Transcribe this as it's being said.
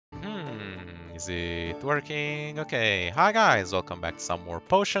Is it working? Okay, hi guys, welcome back to some more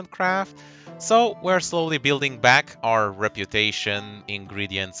potion craft. So we're slowly building back our reputation,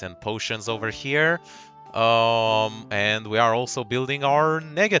 ingredients and potions over here. And we are also building our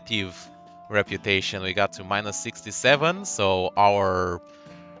negative reputation. We got to -67, so our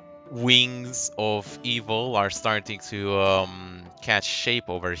wings of evil are starting to catch shape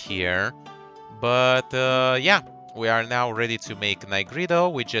over here. But yeah, we are now ready to make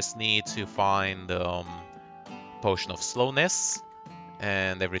Nigredo. We just need to find Potion of Slowness,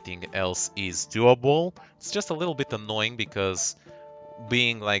 and everything else is doable. It's just a little bit annoying because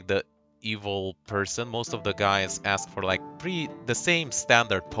being like the evil person, most of the guys ask for like the same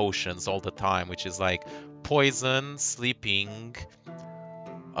standard potions all the time, which is like poison, sleeping,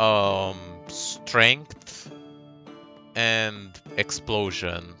 strength, and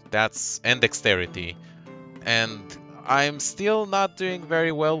explosion. And dexterity. And I'm still not doing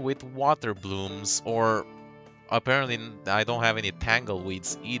very well with water blooms, or apparently I don't have any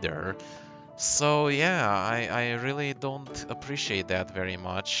tangleweeds either. So yeah, I really don't appreciate that very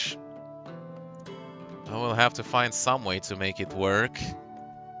much. I will have to find some way to make it work.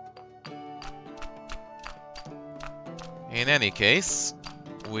 In any case,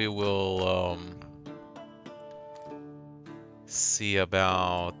 we will see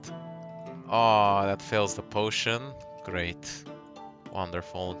about... Oh, that fails the potion. Great.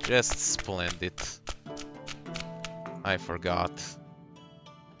 Wonderful. Just splendid. I forgot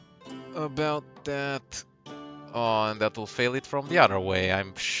about that. Oh, and that will fail it from the other way.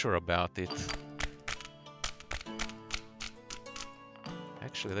 I'm sure about it.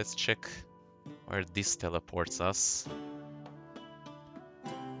 Actually, let's check where this teleports us.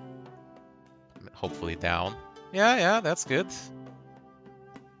 Hopefully down. Yeah, that's good.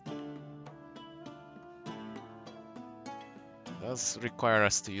 Does require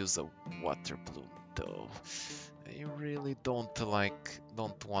us to use a water bloom though. I really don't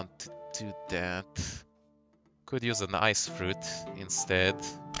want to do that. Could use an ice fruit instead.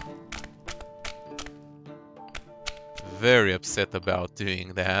 Very upset about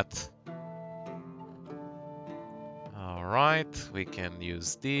doing that. Alright, we can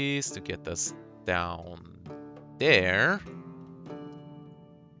use these to get us down there.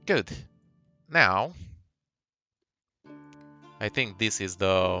 Good. Now, I think this is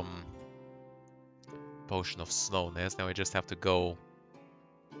the Potion of Slowness. Now we just have to go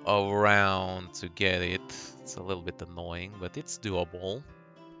around to get it. It's a little bit annoying, but it's doable.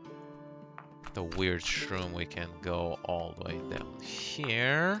 The weird shroom, we can go all the way down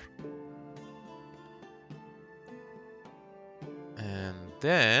here. And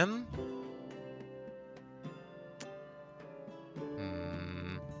then...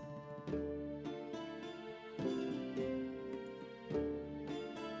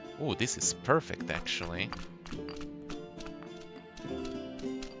 Oh, this is perfect, actually.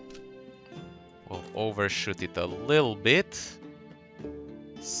 We'll overshoot it a little bit,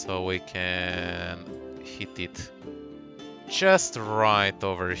 so we can hit it just right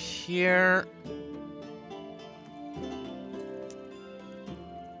over here.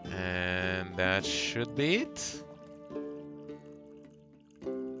 And that should be it.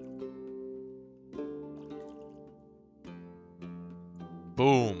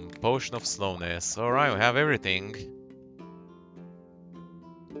 Boom! Potion of Slowness. Alright, we have everything.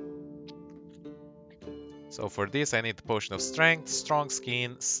 So for this I need Potion of Strength, Strong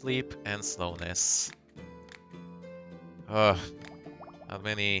Skin, Sleep, and Slowness. Ugh. Not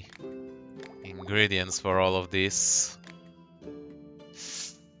many ingredients for all of this.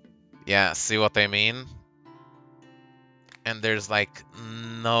 Yeah, see what I mean? And there's like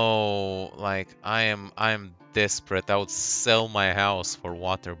no... Like, I'm desperate. I would sell my house for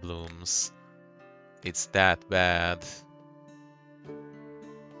water blooms. It's that bad.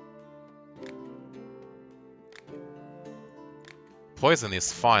 Poison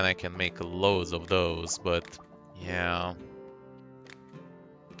is fine, I can make loads of those, but yeah.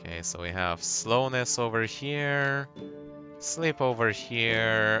 Okay, so we have slowness over here, sleep over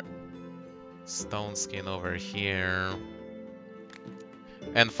here, stone skin over here.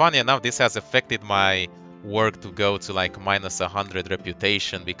 And funny enough, this has affected my work to go to like -100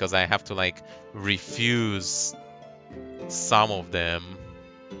 reputation because I have to like refuse some of them.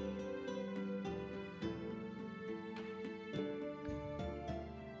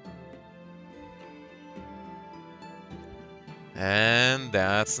 And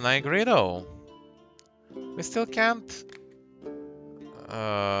that's Nigredo. We still can't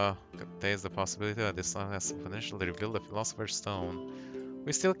there's the possibility that this song has potentially revealed the Philosopher's Stone.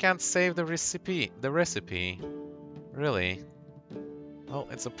 We still can't save the recipe. Really? Well,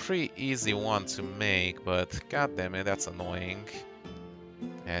 it's a pretty easy one to make, but god damn it, that's annoying.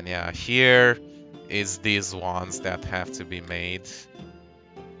 And yeah, here is these ones that have to be made.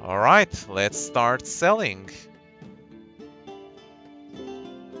 Alright, let's start selling.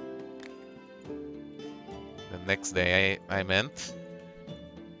 The next day, I meant.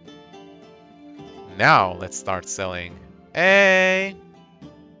 Now, let's start selling. Hey!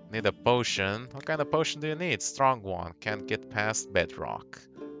 Need a potion. What kind of potion do you need? Strong one. Can't get past bedrock.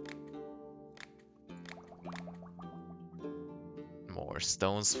 More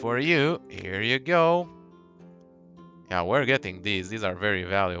stones for you. Here you go. Yeah, we're getting these. These are very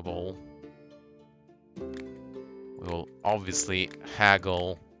valuable. We'll obviously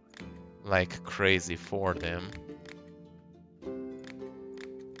haggle like crazy for them.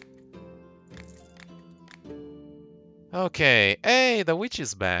 Okay. Hey, the witch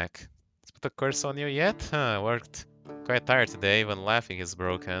is back. Let's put a curse on you yet? Huh, worked quite tired today. Even laughing is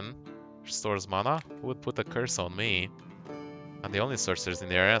broken. Restores mana. Who would put a curse on me? I'm the only sorcerers in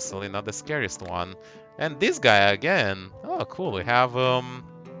the area, so not the scariest one. And this guy again. Oh, cool. We have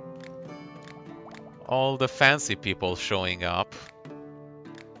all the fancy people showing up.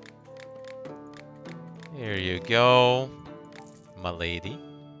 Here you go, my lady.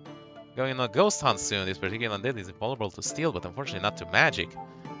 Going on a ghost hunt soon. This particular undead is invulnerable to steel, but unfortunately not to magic.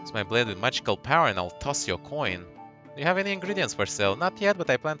 Use my blade with magical power and I'll toss you a coin. Do you have any ingredients for sale? Not yet, but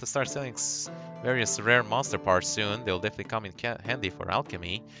I plan to start selling various rare monster parts soon. They'll definitely come in handy for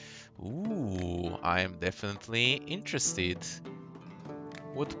alchemy. Ooh, I'm definitely interested.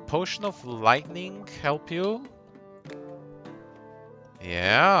 Would Potion of Lightning help you?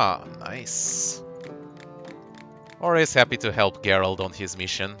 Yeah, nice. Always happy to help Geralt on his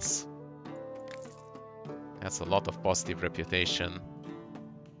missions. That's a lot of positive reputation.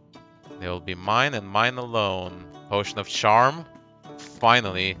 They will be mine and mine alone. Potion of Charm.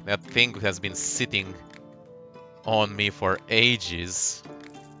 Finally, that thing has been sitting on me for ages.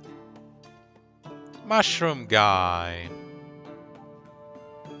 Mushroom guy.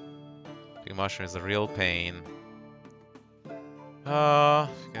 Picking mushroom is a real pain. That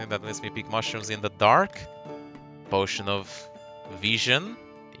lets me pick mushrooms in the dark. Potion of Vision.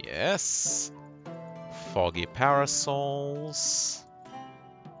 Yes. Foggy Parasols.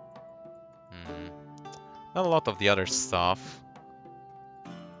 Not a lot of the other stuff.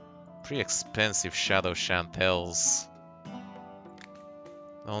 Pretty expensive Shadow Chantels.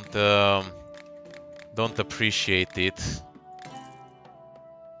 Don't appreciate it.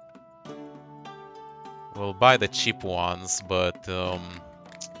 We'll buy the cheap ones, but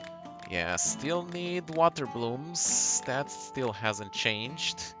yeah, still need WATERBLOOMS. That still hasn't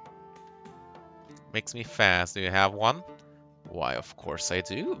changed. Makes me fast. Do you have one? Why, of course I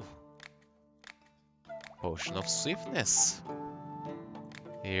do. Potion of Swiftness.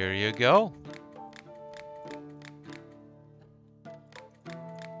 Here you go.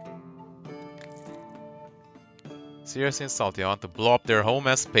 Seriously insulting. I want to blow up their home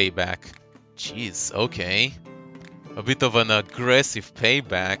as payback. Jeez, okay. A bit of an aggressive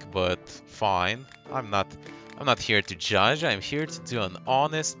payback, but fine. I'm not here to judge. I'm here to do an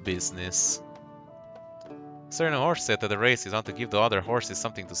honest business. Certain horse said at the races want to give the other horses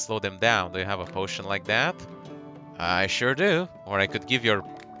something to slow them down. Do you have a potion like that? I sure do. Or I could give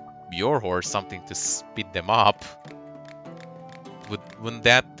your horse something to speed them up. Wouldn't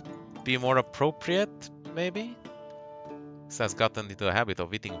that be more appropriate, maybe? This has gotten into a habit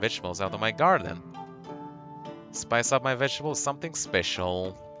of eating vegetables out of my garden. Spice up my vegetables something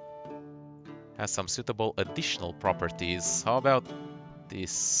special. Has some suitable additional properties. How about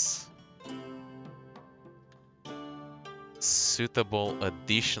this? Suitable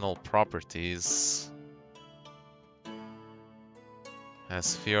additional properties.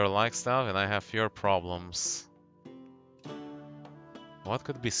 Has fear-like stuff and I have fear problems. What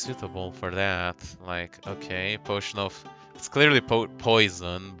could be suitable for that? Like, okay, potion of... It's clearly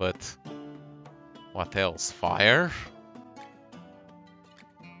poison, but... What else? Fire?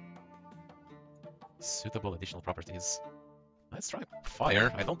 Suitable additional properties. Let's try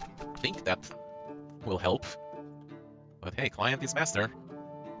fire. I don't think that will help. But hey, client is master.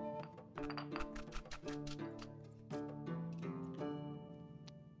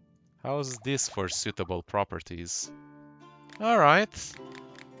 How's this for suitable properties? Alright.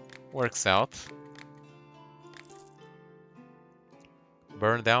 Works out.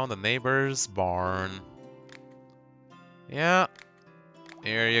 Burn down the neighbor's barn. Yeah.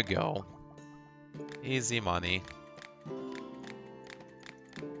 Here you go. Easy money.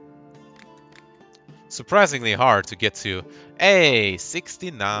 Surprisingly hard to get to. Hey,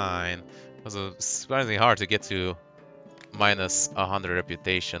 69. It was surprisingly hard to get to minus 100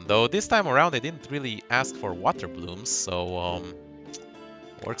 reputation. Though this time around, they didn't really ask for water blooms, so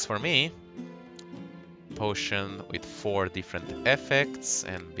works for me. Potion with 4 different effects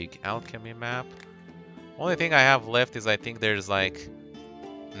and big alchemy map. Only thing I have left is I think there's like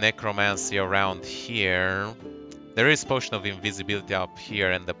necromancy around here. There is potion of invisibility up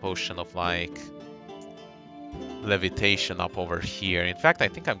here and the potion of like levitation up over here. In fact, I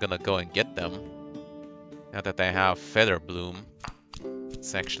think I'm gonna go and get them. Now that I have feather bloom,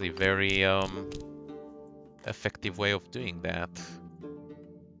 it's actually very effective way of doing that.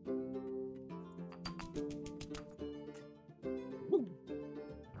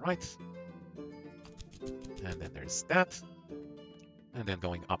 Right. And then there's that. And then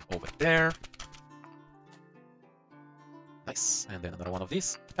going up over there. Nice. And then another one of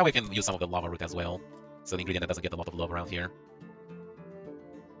these. Now we can use some of the lava root as well. It's an ingredient that doesn't get a lot of love around here.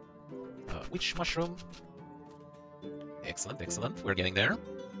 Witch mushroom. Excellent, excellent. We're getting there.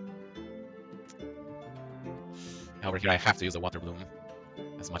 Over here I have to use a water bloom.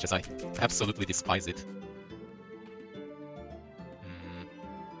 As much as I absolutely despise it.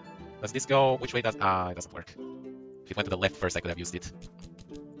 Does this go? Which way does... Ah, it doesn't work. If it went to the left first, I could have used it.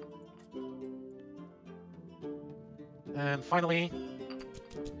 And finally,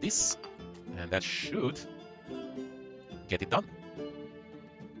 this. And that should get it done.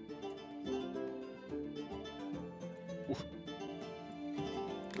 Ooh.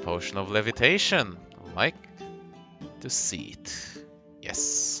 Potion of levitation. I like to see it.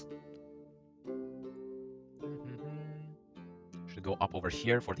 Yes. Should go up over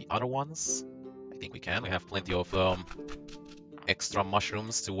here for the other ones. I think we can. We have plenty of extra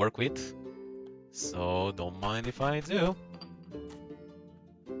mushrooms to work with. So don't mind if I do.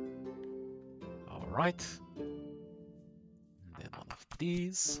 Alright. Then one of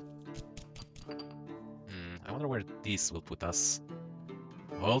these. I wonder where this will put us.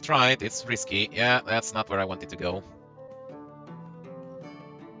 We'll try it. It's risky. Yeah, that's not where I wanted to go.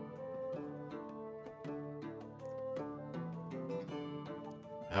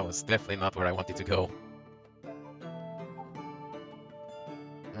 That was definitely not where I wanted to go.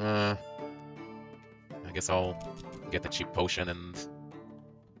 I guess I'll get the cheap potion and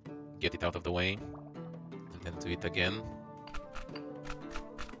get it out of the way. And then do it again.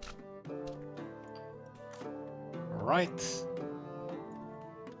 Right.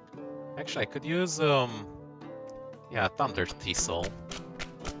 Actually, I could use, yeah, Thunder Thistle.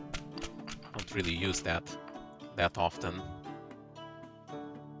 Don't really use that often.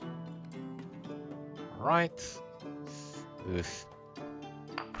 Right. Ugh.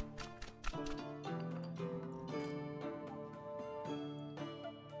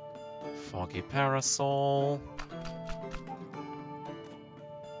 Foggy Parasol.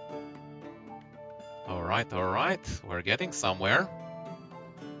 Alright, alright. We're getting somewhere.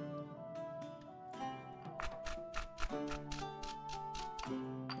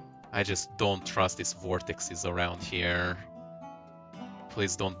 I just don't trust these vortexes around here.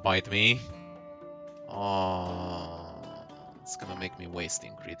 Please don't bite me. Oh, it's gonna make me waste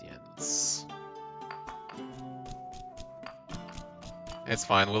ingredients. It's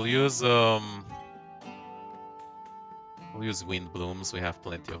fine. We'll use wind blooms. We have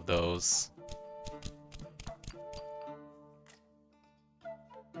plenty of those.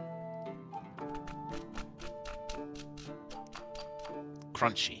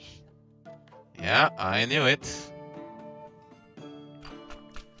 Crunchy. Yeah, I knew it.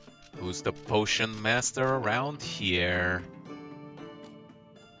 Who's the potion master around here?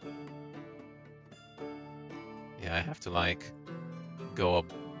 Yeah, I have to like go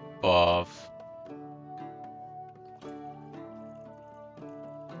above.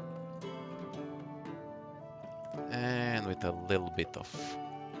 And with a little bit of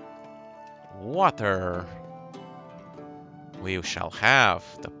water, we shall have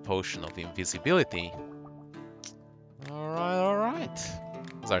the potion of invisibility. Alright, alright.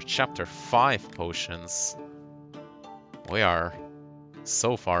 Those are chapter 5 potions. We are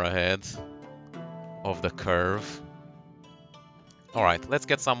so far ahead of the curve. Alright, let's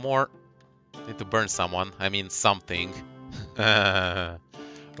get some more. Need to burn someone. I mean something. Right,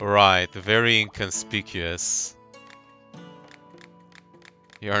 very inconspicuous.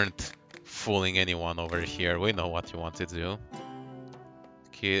 You aren't fooling anyone over here. We know what you want to do.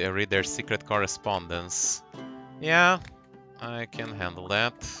 Okay, read their secret correspondence. Yeah, I can handle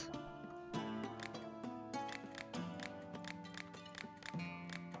that.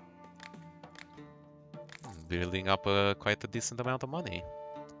 Building up quite a decent amount of money.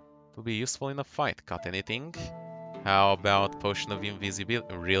 To be useful in a fight. Got anything? How about potion of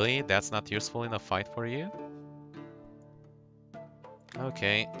invisibility? Really? That's not useful in a fight for you?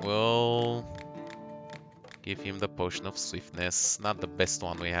 Okay, we'll give him the potion of swiftness. Not the best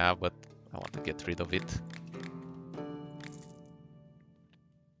one we have, but I want to get rid of it.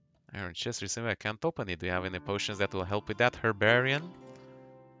 Iron chest receiver, I can't open it. Do you have any potions that will help with that, Herbarian?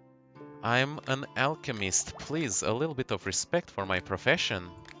 I'm an alchemist. Please, a little bit of respect for my profession.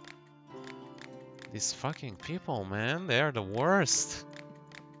 These fucking people, man, they are the worst.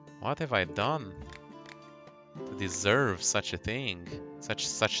 What have I done to deserve such a thing?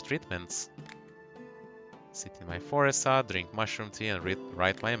 Such treatments? Sit in my forest hut, drink mushroom tea, and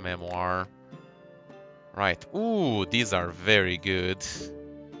write my memoir. Right. Ooh, these are very good.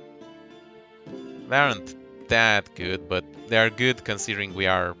 They aren't that good, but they are good considering we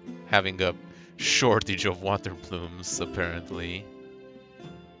are having a shortage of water blooms, apparently.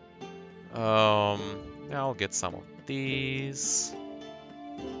 I'll get some of these.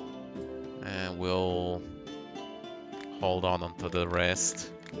 And we'll hold on onto the rest.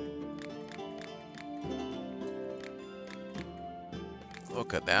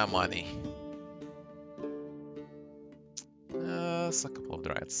 Look at that money. A couple of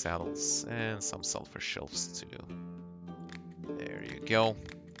dried saddles and some sulfur shelves too. There you go.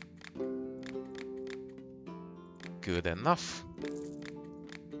 Good enough.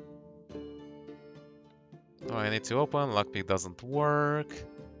 Oh, I need to open. Lockpick doesn't work.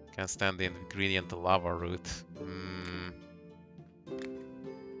 Can't stand the ingredient lava root.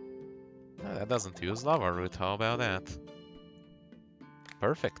 That doesn't use lava root. How about that?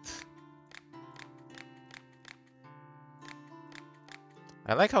 Perfect.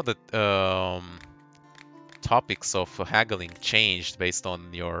 I like how the topics of haggling changed based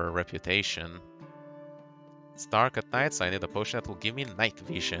on your reputation. It's dark at night, so I need a potion that will give me night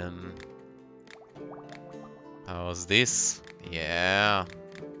vision. How's this? Yeah.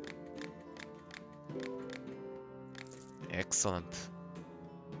 Excellent.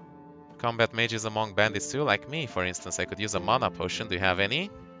 Combat mages among bandits too, like me, for instance. I could use a mana potion. Do you have any?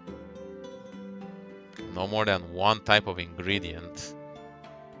 No more than one type of ingredient.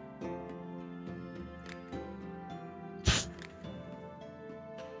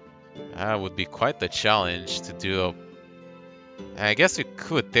 That would be quite the challenge to do. I guess we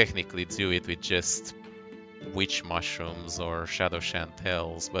could technically do it with just witch mushrooms or shadow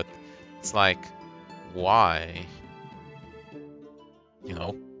chanterelles, but it's like, why? You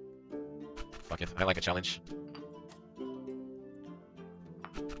know? Fuck it, I like a challenge.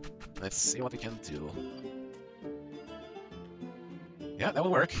 Let's see what we can do. Yeah, that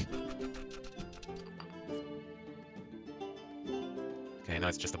will work. Okay, now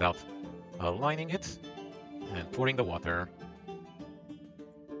it's just about aligning it and pouring the water.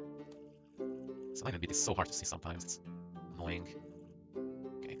 This alignment bit is so hard to see sometimes, it's annoying.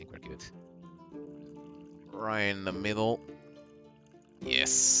 Okay, I think we're good. Right in the middle.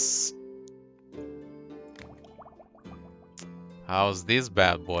 Yes. How's this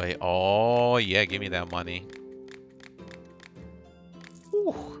bad boy? Oh yeah, give me that money.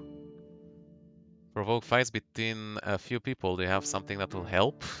 Whew. Provoke fights between a few people. Do you have something that will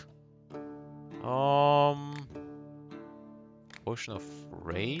help? Potion of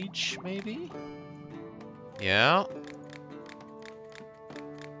rage, maybe? Yeah.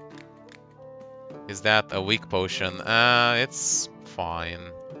 Is that a weak potion? It's fine.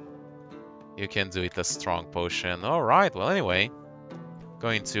 You can do it a strong potion. Alright, well anyway.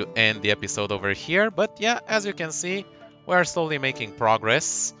 Going to end the episode over here. But yeah, as you can see, we're slowly making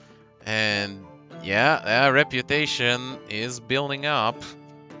progress. And yeah, our reputation is building up.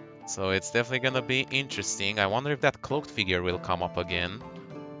 So it's definitely gonna be interesting. I wonder if that cloaked figure will come up again.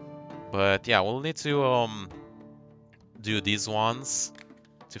 But yeah, we'll need to do these ones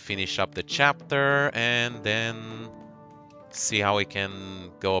to finish up the chapter and then see how we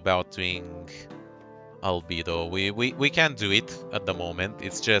can go about doing albedo. We can do it at the moment.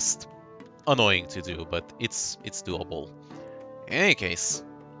 It's just annoying to do, but it's doable. In any case,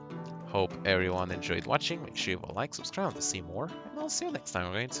 hope everyone enjoyed watching. Make sure you like, subscribe to see more, and I'll see you next time.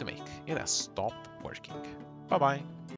 I'm going to make it has stopped working. Bye bye.